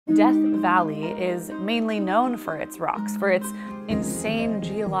Death Valley is mainly known for its rocks, for its insane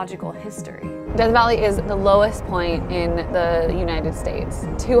geological history. Death Valley is the lowest point in the United States,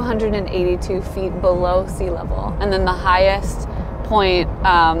 282 feet below sea level. And then the highest point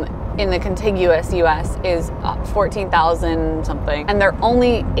in the contiguous US is 14,000 something. And they're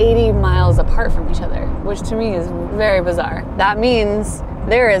only 80 miles apart from each other, which to me is very bizarre. That means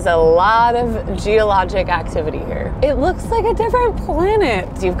there is a lot of geologic activity here. It looks like a different planet.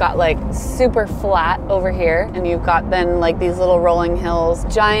 You've got like super flat over here, and you've got then like these little rolling hills,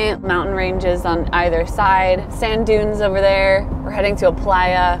 giant mountain ranges on either side, sand dunes over there. We're heading to a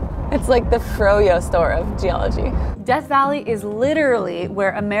playa. It's like the Froyo store of geology. Death Valley is literally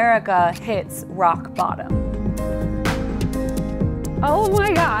where America hits rock bottom. Oh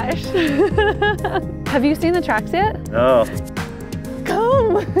my gosh. Have you seen the tracks yet? No.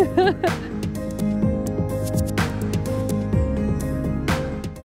 Come!